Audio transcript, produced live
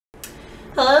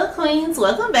Hello queens,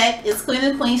 welcome back. It's Queen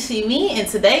and Queen Shimi, and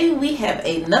today we have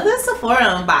another Sephora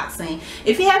unboxing.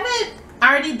 If you haven't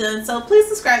already done so, please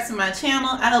subscribe to my channel.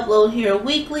 I upload here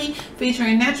weekly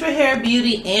featuring natural hair,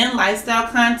 beauty, and lifestyle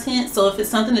content. So if it's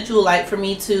something that you would like for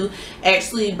me to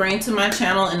actually bring to my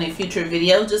channel in a future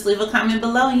video, just leave a comment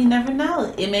below and you never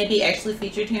know, it may be actually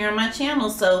featured here on my channel.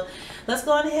 So let's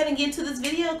go on ahead and get to this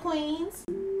video, queens.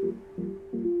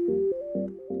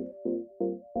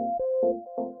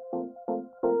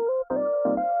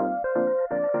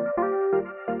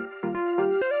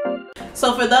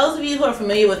 So for those of you who are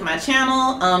familiar with my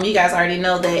channel, you guys already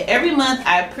know that every month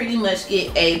I pretty much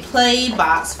get a play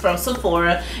box from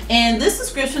Sephora, and this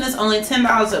subscription is only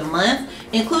 $10 a month,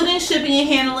 including shipping and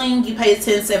handling. You pay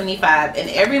 $10.75,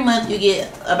 and every month you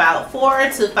get about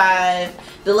 4 to 5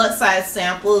 deluxe size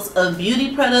samples of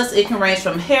beauty products. It can range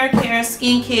from hair care,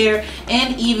 skincare,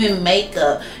 and even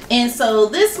makeup. And so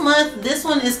this month, this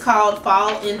one is called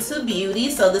Fall Into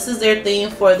Beauty. So this is their theme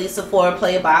for the Sephora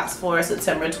Play Box for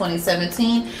September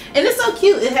 2017. And it's so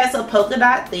cute. It has a polka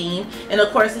dot theme. And of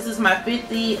course, this is my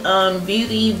 50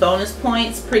 beauty bonus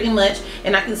points pretty much.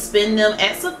 And I can spend them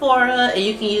at Sephora, and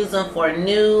you can use them for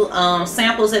new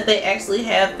samples that they actually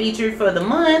have featured for the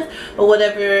month, or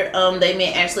whatever they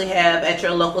may actually have at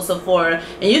your local Sephora.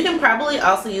 And you can probably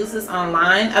also use this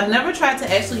online. I've never tried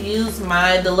to actually use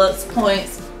my deluxe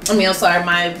points,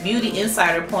 my beauty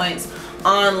insider points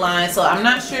online, so I'm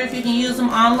not sure if you can use them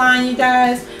online, you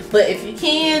guys. But if you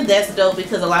can, that's dope,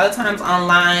 because a lot of times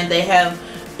online they have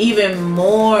even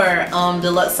more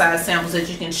deluxe size samples that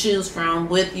you can choose from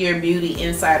with your beauty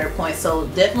insider points. So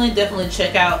definitely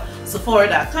check out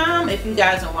Sephora.com if you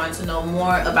guys are wanting to know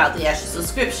more about the actual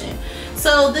subscription.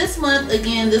 So this month,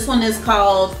 again, this one is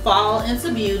called Fall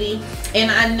Into Beauty, and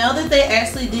I know that they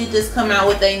actually did just come out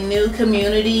with a new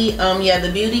community,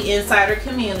 the Beauty Insider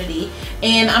community,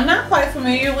 and I'm not quite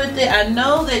familiar with it. I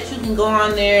know that you can go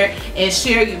on there and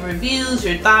share your reviews,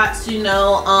 your thoughts, and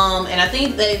I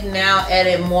think they've now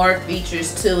added more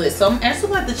features to it. So I'm actually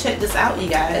going to have to check this out, you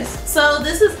guys. So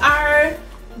this is our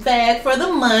bag for the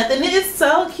month, and it is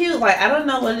so cute. Like, I don't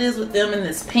know what it is with them in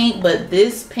this pink, but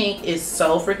this pink is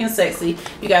so freaking sexy.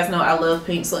 You guys know I love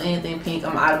pink, so anything pink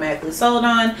I'm automatically sold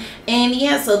on. And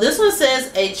yeah, so this one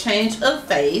says a change of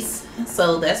face,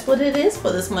 so that's what it is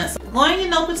for this month. So going in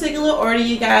no particular order,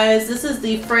 you guys, this is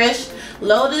the Fresh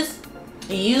Lotus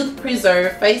Youth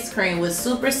Preserve Face Cream with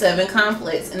Super 7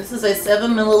 Complex, and this is a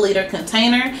 7 milliliter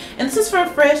container, and this is for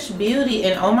Fresh Beauty.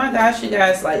 And oh my gosh, you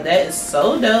guys, like, that is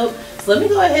so dope. So let me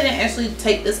go ahead and actually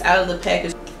take this out of the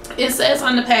package. It says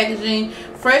on the packaging,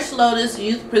 Fresh Lotus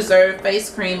Youth Preserve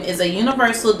Face Cream is a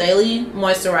universal daily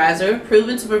moisturizer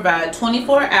proven to provide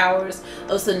 24 hours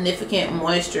of significant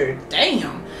moisture.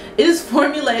 Damn. It is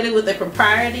formulated with a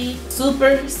proprietary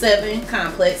Super 7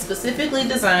 complex specifically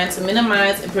designed to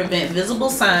minimize and prevent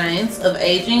visible signs of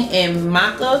aging, and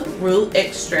maca root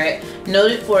extract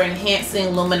noted for enhancing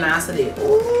luminosity.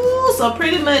 Ooh, so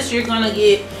pretty much you're gonna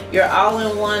get your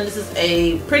all-in-one. This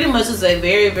is pretty much a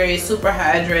very super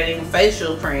hydrating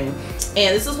facial cream,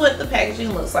 and this is what the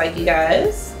packaging looks like, you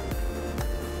guys.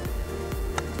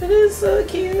 It is so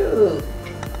cute.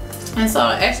 And so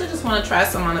I actually just want to try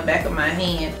some on the back of my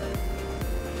hand.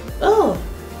 Oh,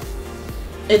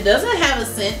 it doesn't have a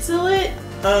scent to it.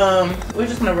 We're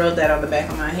just gonna rub that on the back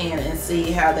of my hand and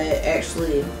see how that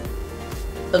actually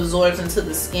absorbs into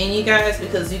the skin, you guys,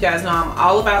 because you guys know I'm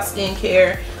all about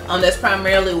skincare. That's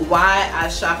primarily why I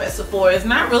shop at Sephora. It's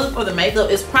not really for the makeup,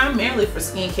 it's primarily for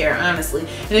skincare, honestly.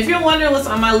 And if you're wondering what's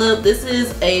on my lip, this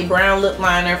is a brown lip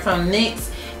liner from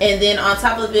NYX, and then on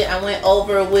top of it I went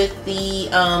over with the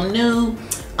new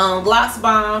Gloss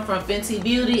Bomb from Fenty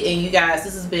Beauty. And you guys,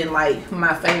 this has been like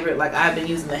my favorite. Like, I've been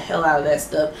using the hell out of that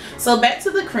stuff. So back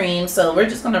to the cream. So we're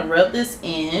just gonna rub this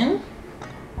in.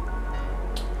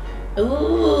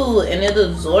 Ooh, and it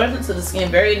absorbs into the skin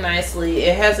very nicely.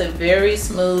 It has a very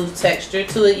smooth texture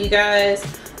to it, you guys.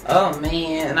 Oh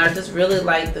man, and I just really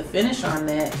like the finish on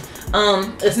that.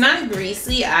 It's not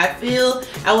greasy. I feel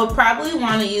I would probably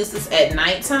want to use this at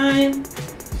nighttime.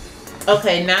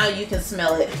 Okay, now you can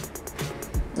smell it.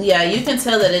 Yeah, you can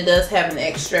tell that it does have an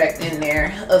extract in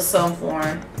there of some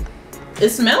form. It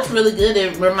smells really good.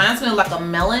 It reminds me of like a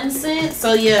melon scent.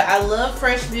 So yeah, I love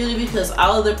Fresh Beauty because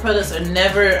all of their products are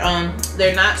never,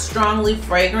 they're not strongly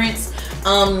fragranced.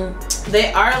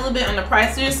 They are a little bit on the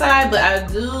pricier side, but I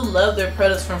do love their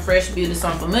products from Fresh Beauty, so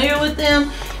I'm familiar with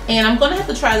them. and I'm gonna have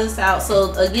to try this out.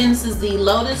 So again, this is the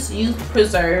Lotus Youth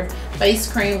Preserve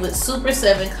face cream with Super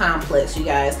 7 complex, you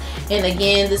guys. And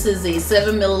again, this is a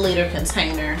 7 milliliter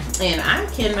container, and I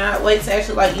cannot wait to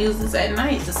actually like use this at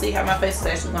night to see how my face is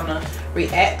actually gonna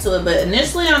react to it. But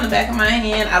initially on the back of my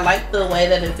hand, I like the way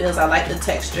that it feels. I like the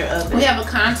texture of it. We have a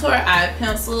contour eye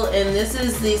pencil, and this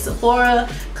is the Sephora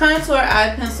contour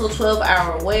eye pencil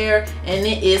 12-hour wear, and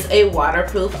it is a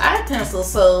waterproof eye pencil.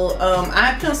 So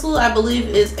eye pencil, I believe,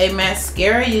 is a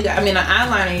mascara, you guys. I mean an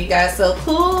eyeliner, you guys. So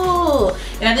cool.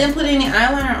 And I didn't put any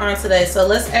eyeliner on today, so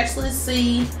let's actually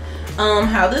see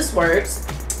how this works.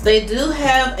 They do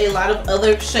have a lot of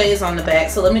other shades on the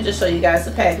back, so let me just show you guys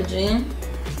the packaging.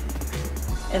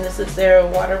 And this is their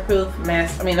waterproof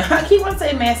I keep wanting to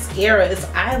say mascara. It's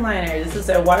eyeliner. This is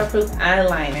their waterproof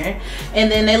eyeliner.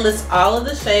 And then they list all of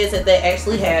the shades that they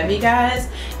actually have, you guys.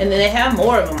 And then they have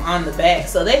more of them on the back.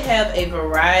 So they have a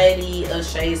variety of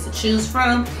shades to choose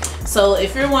from. So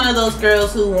if you're one of those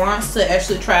girls who wants to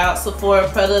actually try out Sephora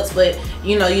products, but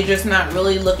you know, you're just not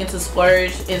really looking to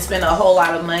splurge and spend a whole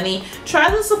lot of money, try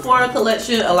the Sephora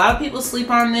collection. A lot of people sleep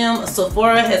on them.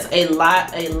 Sephora has a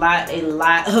lot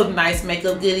of nice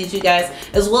makeup goodies, you guys,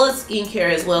 as well as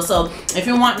skincare as well. So if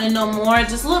you're wanting to know more,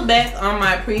 just look back on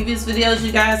my previous videos,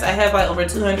 you guys. I have like over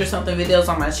 200 something videos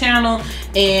on my channel,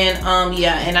 and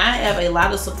yeah, and I have a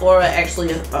lot of Sephora,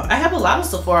 actually I have a lot of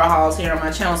Sephora hauls here on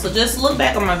my channel, so just look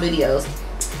back on my videos.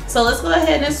 So let's go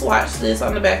ahead and swatch this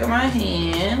on the back of my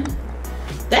hand.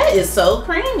 That is so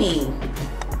creamy.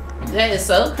 That is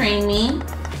so creamy.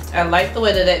 I like the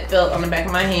way that that felt on the back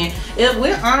of my hand. It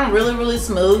went on really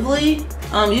smoothly.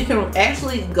 You can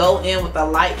actually go in with a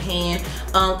light hand,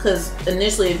 because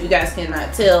initially, if you guys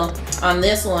cannot tell, on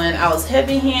this one I was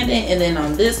heavy handed, and then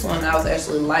on this one I was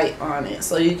actually light on it.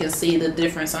 So you can see the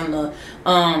difference on the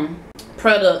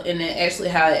product and then actually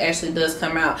how it actually does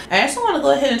come out. I actually want to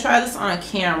go ahead and try this on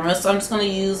camera, so I'm just going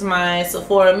to use my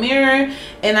Sephora mirror,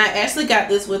 and I actually got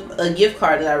this with a gift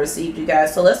card that I received, you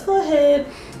guys. So let's go ahead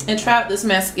and try out this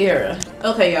mascara.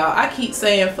 Okay, y'all, I keep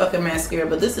saying fucking mascara,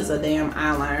 but this is a damn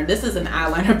eyeliner. This is an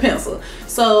eyeliner pencil.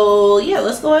 So yeah,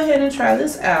 let's go ahead and try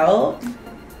this out.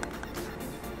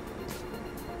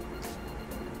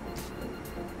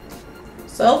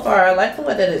 So far, I like the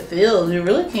way that it feels. You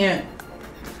really can't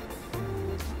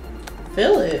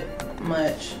feel it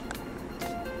much.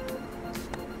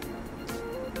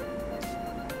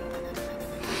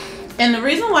 And the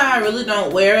reason why I really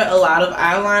don't wear a lot of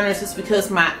eyeliners is because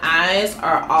my eyes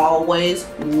are always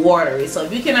watery. So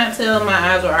if you cannot tell, my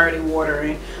eyes are already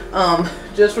watering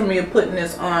just from me putting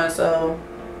this on. So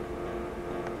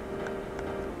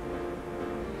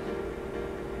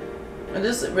and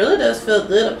this really does feel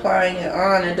good applying it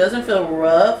on. It doesn't feel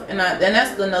rough, and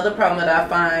that's another problem that I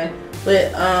find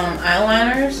with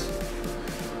eyeliners.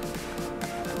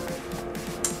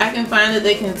 I can find that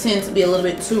they can tend to be a little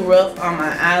bit too rough on my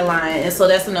eyeline, and so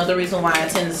that's another reason why I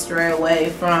tend to stray away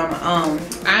from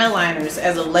eyeliners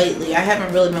as of lately. I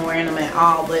haven't really been wearing them at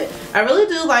all, but I really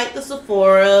do like the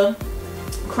Sephora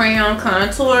crayon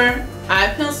contour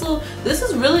eye pencil. This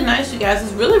is really nice, you guys.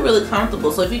 It's really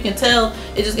comfortable. So if you can tell,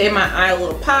 it just gave my eye a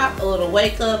little pop, a little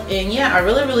wake up, and yeah, I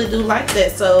really do like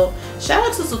that. So shout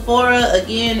out to Sephora.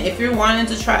 Again, if you're wanting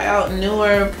to try out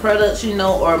newer products, you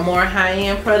know, or more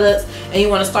high-end products, and you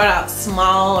want to start out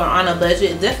small or on a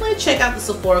budget, definitely check out the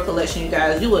Sephora collection, you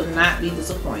guys. You will not be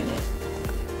disappointed.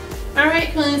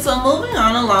 Alright, queen, so moving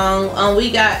on along,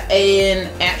 we got an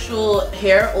actual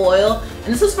hair oil,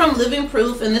 and this is from Living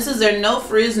Proof, and this is their No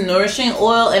Frizz Nourishing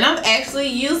Oil, and I've actually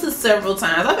used this several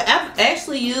times. I've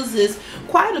actually used this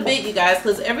quite a bit, you guys,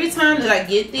 because every time that I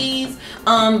get these,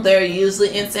 they're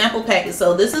usually in sample packets.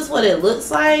 So this is what it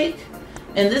looks like,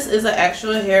 and this is an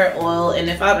actual hair oil, and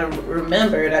if I'd have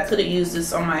remembered, I could have used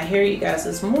this on my hair, you guys,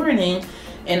 this morning,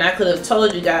 and I could have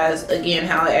told you guys again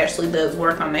how it actually does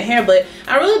work on the hair. But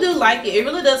I really do like it. It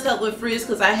really does help with frizz,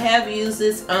 because I have used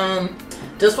this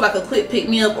just for like a quick pick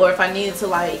me up, or if I needed to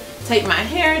like take my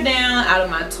hair down out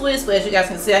of my twist. But as you guys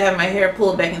can see, I have my hair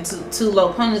pulled back into 2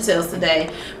 low ponytails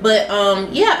today. But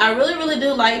yeah, I really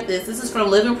do like this. This is from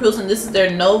Living Proof, and this is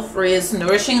their No Frizz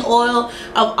Nourishing Oil.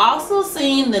 I've also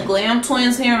seen the Glam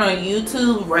Twins here on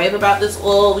YouTube rave about this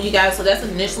oil, you guys. So that's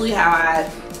initially how I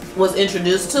was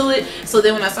introduced to it. So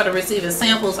then when I started receiving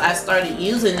samples, I started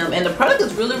using them, and the product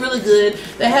is really good.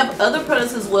 They have other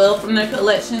products as well from their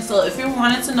collection. So if you're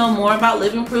wanting to know more about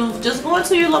Living Proof, just go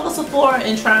into your local Sephora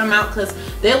and try them out, because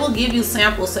they will give you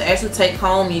samples to actually take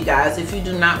home, you guys, if you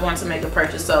do not want to make a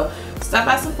purchase. So stop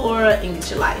by Sephora and get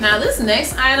your life. Now this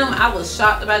next item, I was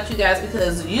shocked about, you guys,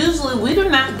 because usually we do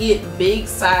not get big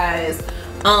size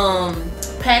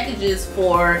packages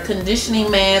for conditioning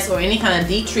masks or any kind of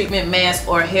deep treatment mask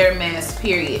or hair mask,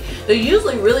 period. They're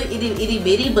usually really itty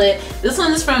bitty, but this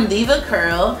one is from Diva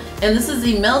Curl, and this is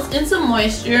the Melt Into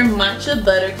Moisture Matcha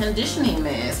Butter Conditioning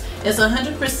Mask. It's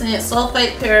 100%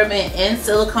 sulfate, paraben, and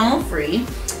silicone free.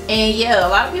 And yeah, a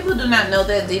lot of people do not know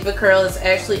that Diva Curl is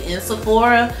actually in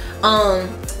Sephora.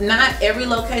 Not every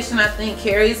location I think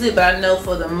carries it, but I know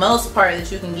for the most part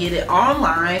that you can get it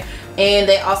online. And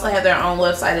they also have their own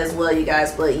website as well, you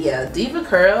guys. But yeah, Diva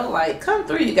Curl, like, come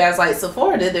through, you guys. Like,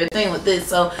 Sephora did their thing with this,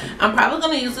 so I'm probably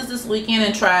gonna use this weekend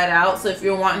and try it out. So if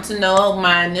you're wanting to know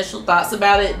my initial thoughts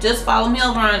about it, just follow me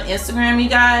over on Instagram, you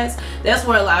guys. That's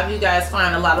where a lot of you guys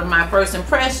find a lot of my first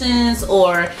impressions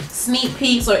or sneak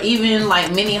peeks or even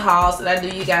like mini hauls that I do,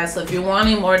 you guys. So if you're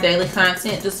wanting more daily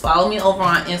content, just follow me over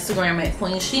on Instagram at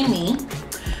Queen She Me.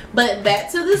 But back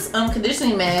to this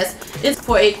conditioning mask. It's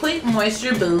for a quick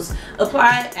moisture boost.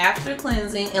 Apply it after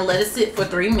cleansing and let it sit for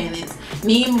 3 minutes.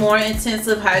 Need more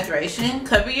intensive hydration?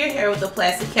 Cover your hair with a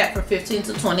plastic cap for 15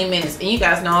 to 20 minutes. And you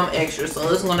guys know I'm extra,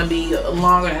 so it's going to be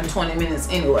longer than 20 minutes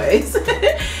anyways. And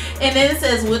then it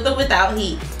says with or without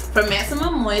heat. For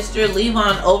maximum moisture, leave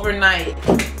on overnight.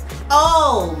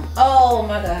 Oh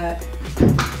my god.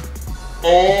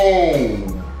 Oh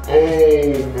my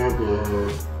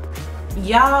god.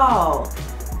 Y'all,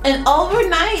 an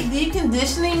overnight deep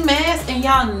conditioning mask, and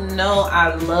y'all know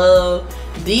I love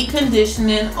deep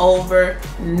conditioning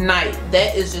overnight.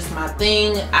 That is just my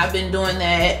thing. I've been doing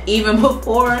that even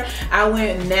before I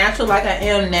went natural like I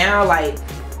am now. Like,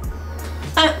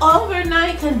 an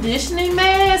overnight conditioning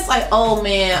mask, like, oh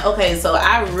man. Okay, so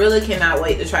I really cannot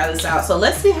wait to try this out. So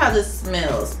let's see how this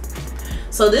smells.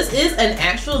 So this is an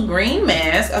actual green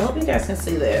mask. I hope you guys can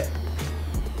see that.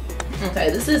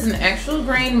 Okay, this is an actual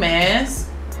green mask.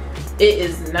 It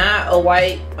is not a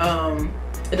white,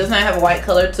 it does not have a white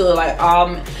color to it, like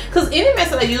because any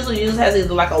mask that I usually use has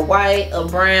either like a white, a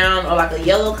brown, or like a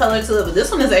yellow color to it, but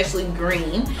this one is actually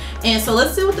green. And so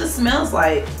let's see what this smells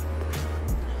like.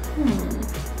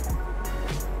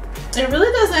 It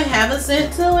really doesn't have a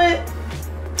scent to it,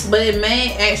 but it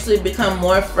may actually become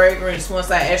more fragrance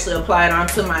once I actually apply it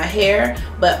onto my hair.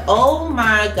 But oh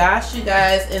my gosh, you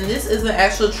guys, and this is an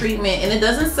actual treatment, and it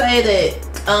doesn't say that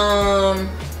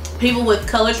people with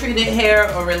color treated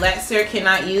hair or relaxed hair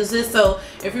cannot use this. So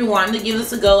if you're wanting to give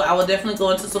this a go, I will definitely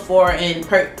go into Sephora and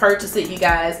purchase it, you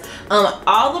guys.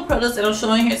 All the products that I'm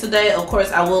showing here today, of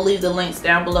course, I will leave the links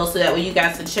down below so that way you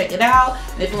guys can check it out.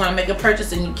 And if you want to make a purchase,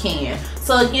 then you can.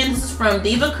 So again, this is from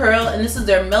Diva Curl, and this is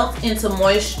their Melt Into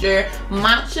Moisture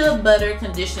Matcha Butter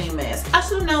Conditioning Mask. I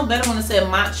should have known better when I said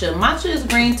matcha. Matcha is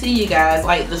green tea, you guys,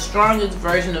 like the strongest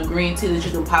version of green tea that you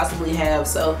can possibly have.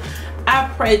 So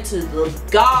I pray to the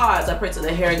gods, I pray to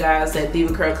the hair guys that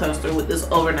Diva Curl comes through with this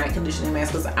overnight conditioning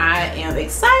mask, because I am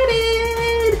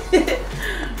excited.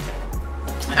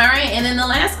 Alright, and then the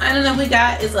last item that we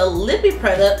got is a lippy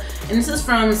product, and this is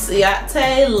from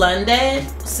Ciate London.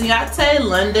 Ciate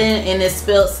London, and it's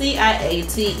spelled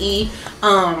C-I-A-T-E.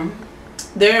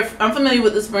 I'm familiar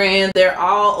with this brand. They're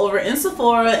all over in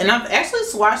Sephora, and I've actually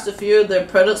swatched a few of their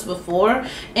products before,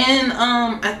 and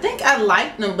I think I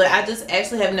like them, but I just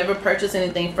actually have never purchased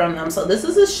anything from them. So this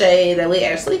is a shade that we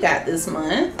actually got this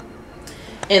month,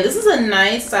 and this is a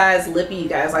nice size lippy, you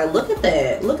guys. Like, look at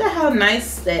that. Look at how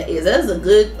nice that is. That is a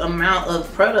good amount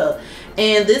of product.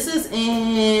 And this is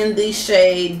in the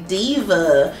shade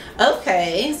Diva.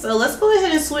 Okay, so let's go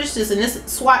ahead and swatch this. And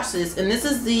this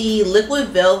is the Liquid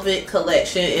Velvet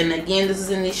collection, and again, this is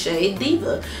in the shade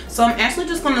Diva. So I'm actually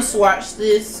just going to swatch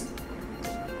this.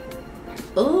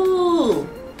 Ooh,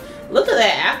 look at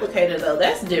that applicator though.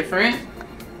 That's different.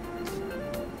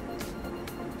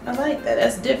 I like that.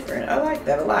 That's different. I like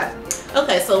that a lot.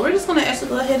 Okay, so we're just going to actually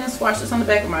go ahead and swatch this on the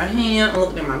back of my hand. I'm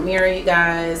looking at my mirror, you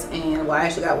guys, and well, I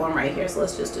actually got one right here, so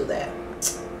let's just do that.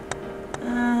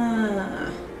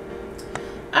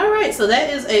 Alright, so that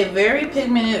is a very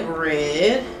pigmented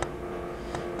red.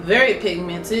 Very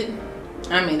pigmented.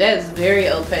 I mean, that is very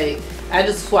opaque. I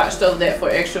just swatched over that for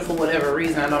extra for whatever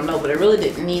reason, I don't know, but I really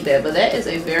didn't need that. But that is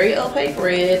a very opaque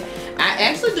red. I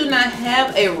actually do not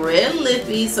have a red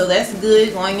lippy, so that's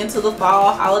good going into the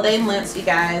fall holiday months, you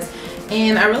guys.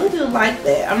 And I really do like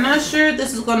that. I'm not sure if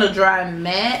this is going to dry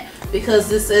matte because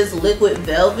this says Liquid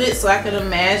Velvet, so I can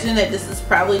imagine that this is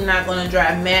probably not going to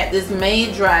dry matte. This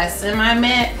may dry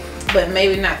semi-matte, but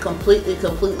maybe not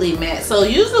completely matte. So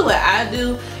usually what I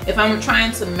do if I'm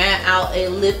trying to matte out a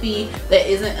lippy that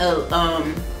isn't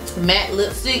a matte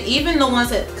lipstick, even the ones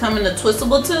that come in the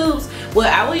twistable tubes, what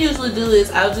I will usually do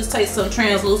is I'll just take some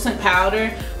translucent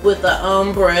powder with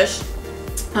a brush,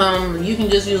 You can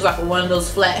just use like one of those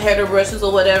flat header brushes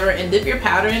or whatever and dip your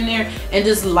powder in there and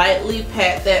just lightly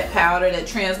pat that powder, that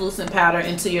translucent powder,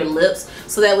 into your lips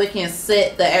so that we can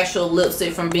set the actual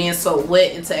lipstick from being so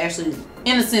wet and to actually,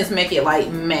 in a sense, make it like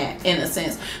matte in a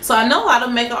sense. So I know a lot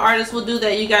of makeup artists will do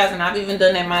that, you guys, and I've even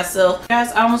done that myself.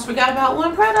 Guys, I almost forgot about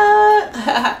one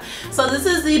product. So this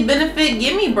is the Benefit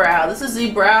Gimme Brow. This is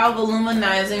the Brow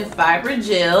Volumizing Fiber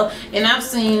Gel, and I've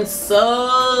seen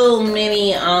so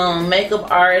many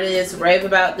makeup artists rave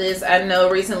about this. I know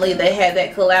recently they had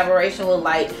that collaboration with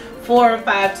like 4 or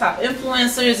 5 top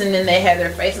influencers, and then they had their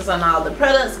faces on all the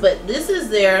products, but this is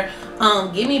their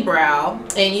Gimme Brow.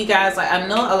 And you guys, like, I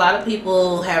know a lot of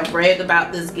people have raved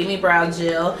about this Gimme Brow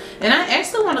gel, and I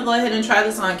actually want to go ahead and try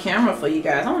this on camera for you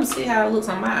guys. I want to see how it looks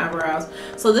on my eyebrows.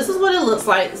 So this is what it looks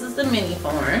like. This is the mini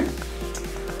form.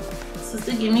 This is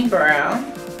the Gimme Brow,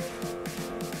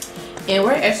 and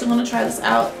we're actually going to try this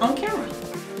out on camera.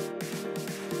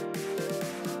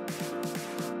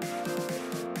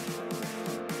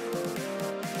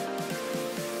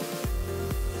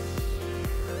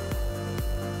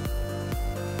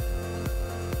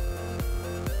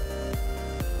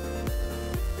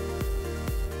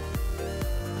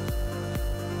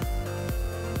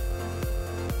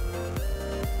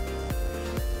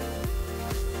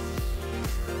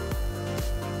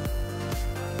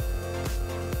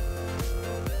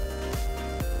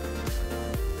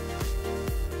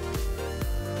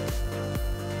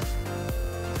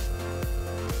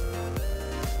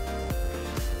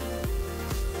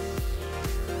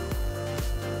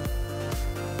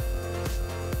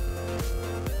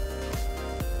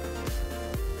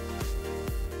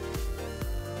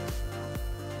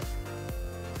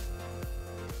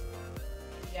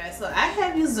 So I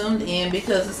have you zoomed in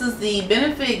because this is the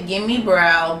Benefit Gimme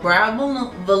Brow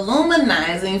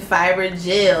Volumizing Fiber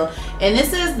Gel, and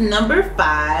this is number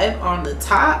 5 on the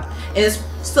top. It's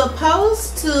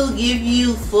supposed to give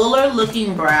you fuller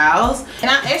looking brows, and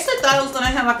I actually thought it was going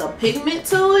to have like a pigment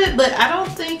to it, but I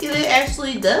don't think it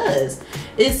actually does.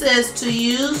 It says to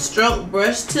use stroke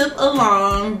brush tip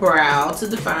along brow to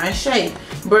define shape,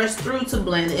 brush through to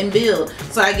blend and build.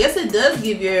 So I guess it does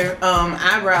give your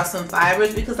eyebrows some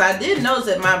fibers, because I did notice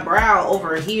that my brow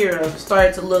over here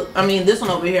started to look, I mean this one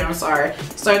over here, I'm sorry,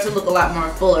 started to look a lot more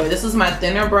fuller. This is my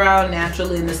thinner brow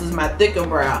naturally, and this is my thicker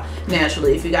brow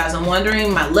naturally. If you guys are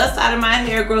wondering, my left side of my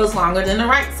hair grows longer than the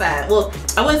right side. Well,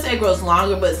 I wouldn't say it grows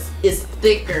longer, but it's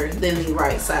thicker than the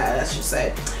right side, I should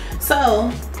say.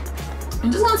 So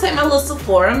I'm just gonna take my little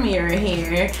Sephora mirror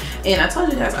here, and I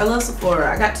told you guys I love Sephora.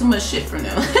 I got too much shit from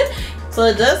them. So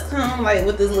it does come like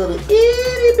with this little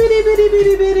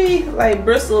itty bitty like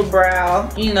bristle brow,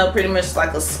 you know, pretty much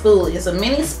like a spoolie. It's a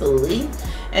mini spoolie,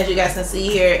 as you guys can see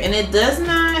here, and it does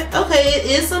not, okay, it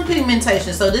is some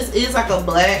pigmentation. So this is like a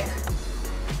black,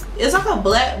 it's like a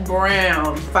black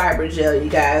brown fiber gel, you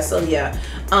guys. So yeah,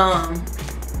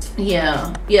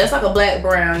 yeah, it's like a black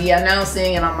brown. Yeah, now I'm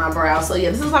seeing it on my brow. So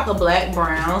yeah, this is like a black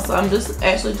brown. So I'm just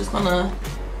actually just gonna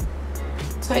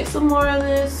take some more of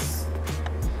this,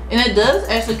 and it does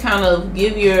actually kind of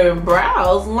give your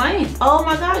brows length. Oh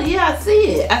my god, yeah, I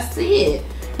see it, I see it.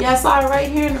 Yeah, I saw it right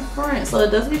here in the front. So it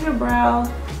does give your brow,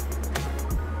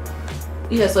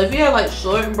 yeah, so if you have like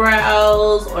short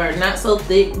brows or not so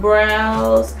thick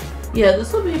brows, yeah,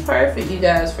 this would be perfect, you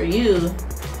guys, for you.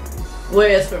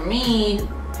 Whereas for me,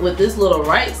 with this little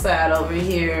right side over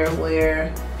here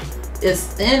where it's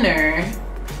thinner,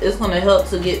 it's going to help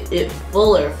to get it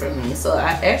fuller for me. So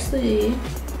I actually,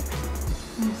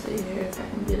 let me see here if I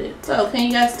can get it. So can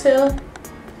you guys tell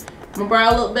my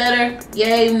brow look better?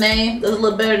 Yay, nay? Does it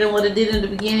look better than what it did in the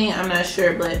beginning? I'm not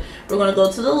sure, but we're going to go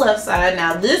to the left side.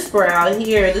 Now this brow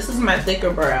here, this is my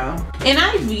thicker brow, and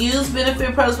I've used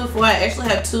Benefit products before. I actually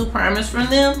have 2 primers from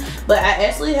them, but I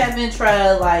actually haven't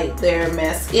tried like their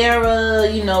mascara,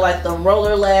 you know, like the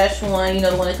roller lash one, you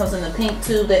know, the one that comes in the pink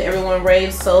tube that everyone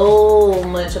raves so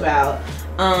much about.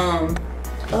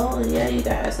 Oh yeah, you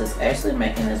guys, it's actually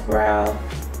making this brow,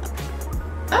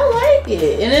 I like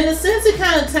it, and in a sense it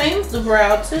kind of tames the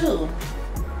brow too.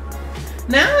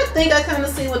 Now I think I kind of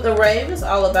see what the rave is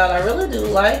all about. I really do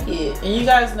like it. And you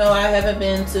guys know I haven't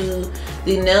been to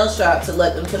the nail shop to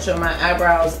let them touch up my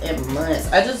eyebrows in months.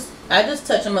 I just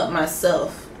touch them up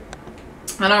myself.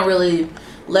 I don't really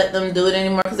let them do it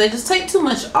anymore because they just take too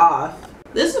much off.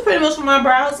 This is pretty much what my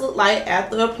brows look like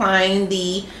after applying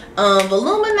the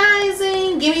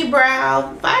Volumizing Gimme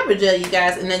Brow Fiber Gel, you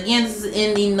guys. And again, this is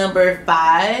in the number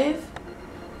 5.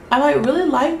 I like really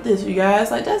like this, you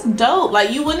guys. Like, that's dope.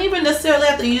 Like, you wouldn't even necessarily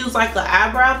have to use like the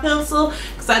eyebrow pencil,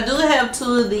 because I do have 2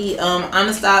 of the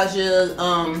Anastasia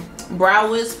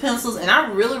brow wish pencils, and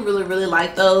I really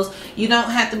like those. You don't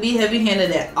have to be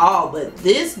heavy-handed at all, but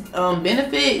this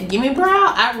Benefit Gimme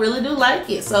Brow, I really do like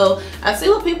it. So I see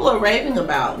what people are raving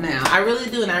about now. I really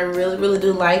do, and I really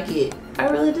do like it. I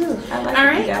really do. I like it.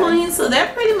 Alright, queens, so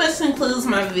that pretty much concludes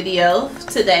my video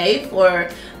today for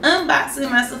unboxing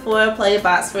my Sephora Play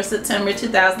Box for September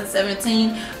 2017.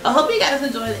 I hope you guys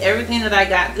enjoyed everything that I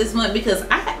got this month, because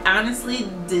I honestly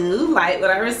do like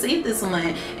what I received this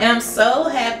month, and I'm so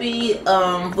happy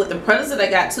with the products that I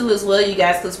got too as well, you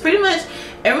guys, because pretty much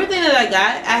everything that I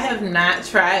got I have not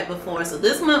tried before. So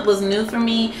this month was new for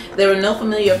me. There were no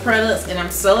familiar products, and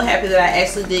I'm so happy that I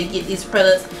actually did get these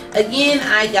products. Again,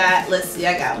 I got, let's see,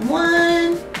 I got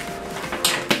 1,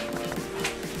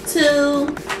 2,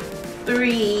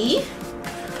 3,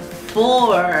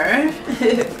 4,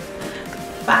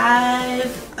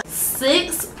 5,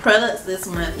 6 products this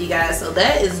month, you guys. So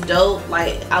that is dope.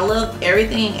 Like, I love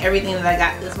everything that I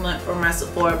got this month for my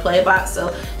Sephora Play Box.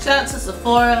 So shout out to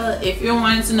Sephora. If you're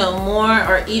wanting to know more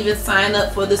or even sign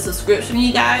up for the subscription,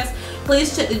 you guys,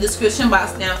 please check the description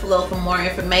box down below for more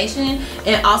information.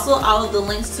 And also, all of the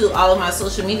links to all of my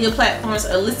social media platforms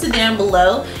are listed down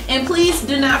below. And please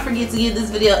do not forget to give this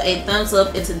video a thumbs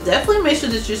up, and to definitely make sure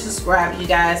that you're subscribed, you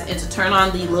guys, and to turn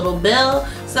on the little bell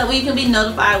so that way you can be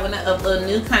notified when I upload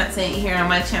new content here on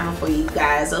my channel for you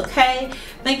guys. Okay,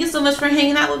 thank you so much for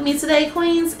hanging out with me today,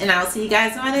 queens, and I'll see you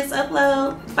guys in my next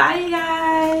upload. Bye, you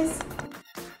guys.